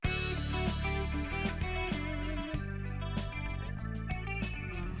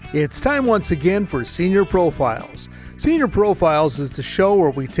It's time once again for Senior Profiles. Senior Profiles is the show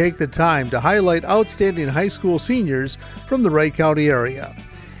where we take the time to highlight outstanding high school seniors from the Wright County area.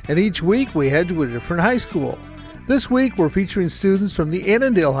 And each week we head to a different high school. This week we're featuring students from the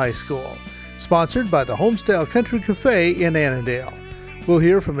Annandale High School, sponsored by the Homestyle Country Cafe in Annandale. We'll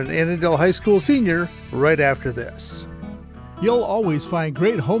hear from an Annandale High School senior right after this. You'll always find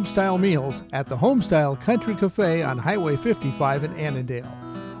great homestyle meals at the Homestyle Country Cafe on Highway 55 in Annandale.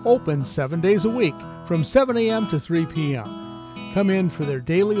 Open 7 days a week from 7 a.m. to 3 p.m. Come in for their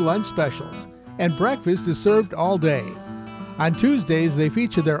daily lunch specials, and breakfast is served all day. On Tuesdays, they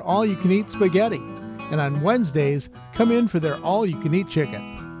feature their all-you-can-eat spaghetti, and on Wednesdays, come in for their all-you-can-eat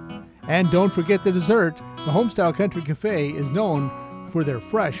chicken. And don't forget the dessert. The Homestyle Country Cafe is known for their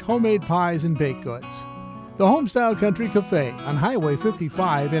fresh homemade pies and baked goods. The Homestyle Country Cafe on Highway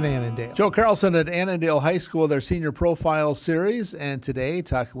 55 in Annandale. Joe Carlson at Annandale High School, their Senior Profile Series, and today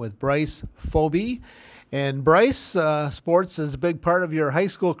talking with Bryce Phoebe. And Bryce, sports is a big part of your high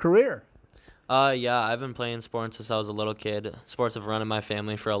school career. Yeah, I've been playing sports since I was a little kid. Sports have run in my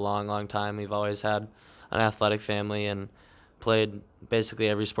family for a long, long time. We've always had an athletic family and played basically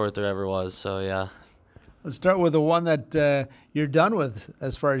every sport there ever was, so yeah. Let's start with the one that you're done with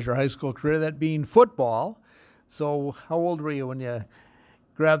as far as your high school career, that being football. So how old were you when you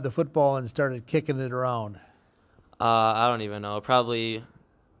grabbed the football and started kicking it around? I don't even know. Probably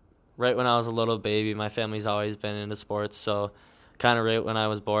right when I was a little baby. My family's always been into sports, so kind of right when I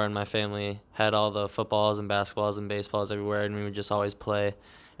was born, my family had all the footballs and basketballs and baseballs everywhere, and we would just always play.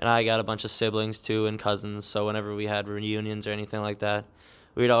 And I got a bunch of siblings, too, and cousins, so whenever we had reunions or anything like that,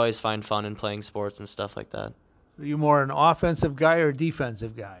 we'd always find fun in playing sports and stuff like that. Are you more an offensive guy or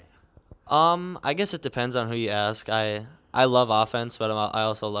defensive guy? I guess it depends on who you ask. I love offense, but I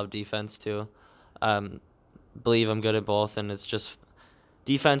also love defense too. Believe I'm good at both, and it's just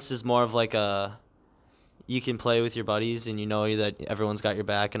defense is more of like you can play with your buddies and you know that everyone's got your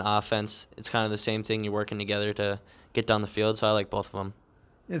back. And offense, it's kind of the same thing. You're working together to get down the field, so I like both of them.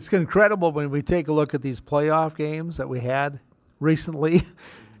 It's incredible when we take a look at these playoff games that we had recently,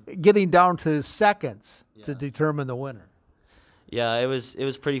 getting down to seconds to determine the winner. Yeah, it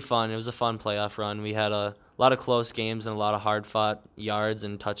was pretty fun. It was a fun playoff run. We had a lot of close games and a lot of hard-fought yards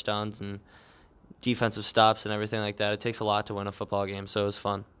and touchdowns and defensive stops and everything like that. It takes a lot to win a football game, so it was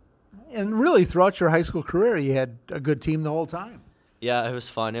fun. And really, throughout your high school career, you had a good team the whole time. Yeah, it was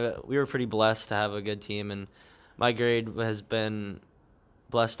fun. We were pretty blessed to have a good team, and my grade has been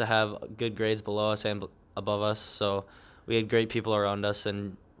blessed to have good grades below us and above us, so we had great people around us,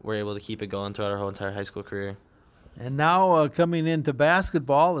 and we're able to keep it going throughout our whole entire high school career. And now coming into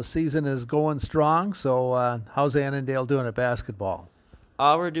basketball, the season is going strong. So how's Annandale doing at basketball?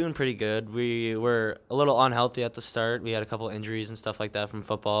 We're doing pretty good. We were a little unhealthy at the start. We had a couple injuries and stuff like that from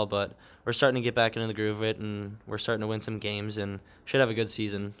football, but we're starting to get back into the groove of it, and we're starting to win some games and should have a good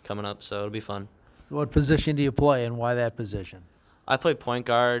season coming up, so it'll be fun. So what position do you play, and why that position? I play point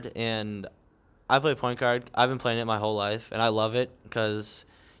guard, and I've been playing it my whole life, and I love it because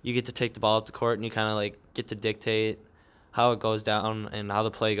you get to take the ball up the court and you kind of like get to dictate how it goes down and how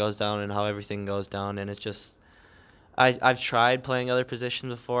the play goes down and how everything goes down. And it's just, I've tried playing other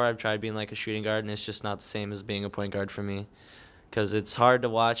positions before. I've tried being like a shooting guard, and it's just not the same as being a point guard for me, because it's hard to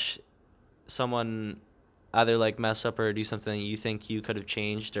watch someone either like mess up or do something that you think you could have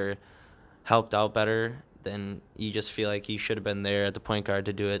changed or helped out better. Then you just feel like you should have been there at the point guard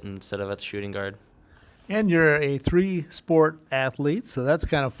to do it instead of at the shooting guard. And you're a three-sport athlete, so that's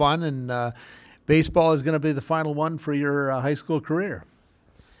kind of fun. And baseball is going to be the final one for your high school career.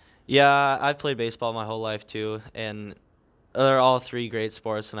 Yeah, I've played baseball my whole life too, and they're all three great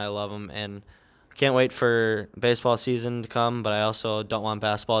sports, and I love them. And I can't wait for baseball season to come, but I also don't want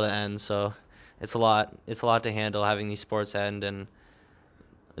basketball to end. So it's a lot. It's a lot to handle having these sports end, and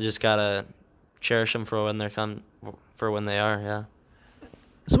I just gotta cherish them for when they are. Yeah.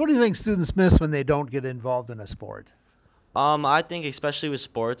 So what do you think students miss when they don't get involved in a sport? I think especially with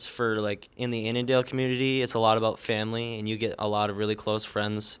sports, for like in the Annandale community, it's a lot about family, and you get a lot of really close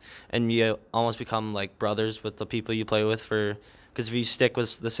friends, and you almost become like brothers with the people you play with. Because if you stick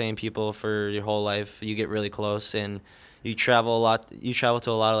with the same people for your whole life, you get really close, and you travel a lot. You travel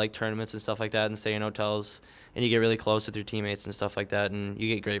to a lot of like tournaments and stuff like that, and stay in hotels, and you get really close with your teammates and stuff like that, and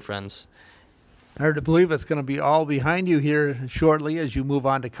you get great friends. Hard to believe it's going to be all behind you here shortly as you move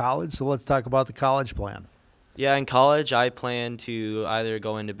on to college. So let's talk about the college plan. Yeah, in college, I plan to either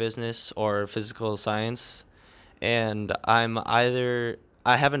go into business or physical science, and I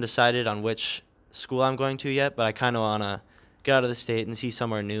haven't decided on which school I'm going to yet, but I kind of want to get out of the state and see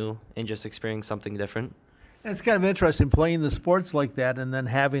somewhere new and just experience something different. And it's kind of interesting playing the sports like that and then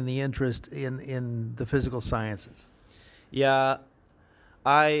having the interest in the physical sciences. Yeah,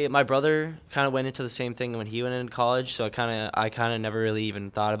 my brother kind of went into the same thing when he went into college, so I kind of never really even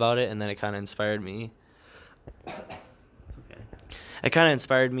thought about it, and then it kind of inspired me. It's okay. It kind of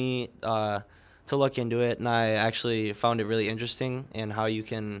inspired me to look into it, and I actually found it really interesting and how you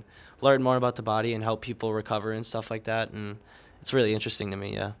can learn more about the body and help people recover and stuff like that, and it's really interesting to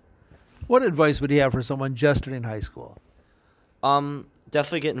me. Yeah. What advice would you have for someone just starting high school?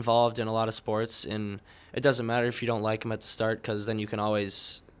 Definitely get involved in a lot of sports, and it doesn't matter if you don't like them at the start, because then you can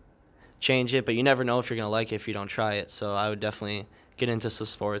always change it, but you never know if you're going to like it if you don't try it. So I would definitely get into some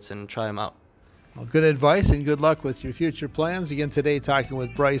sports and try them out. Well, good advice and good luck with your future plans. Again today talking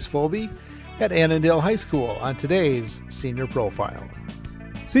with Bryce Phoebe at Annandale High School on today's Senior Profile.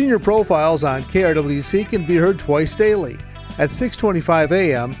 Senior Profiles on KRWC can be heard twice daily at 6:25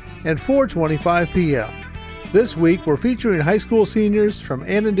 a.m. and 4:25 p.m. This week, we're featuring high school seniors from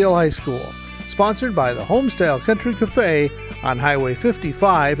Annandale High School, sponsored by the Homestyle Country Cafe on Highway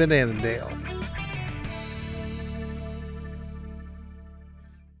 55 in Annandale.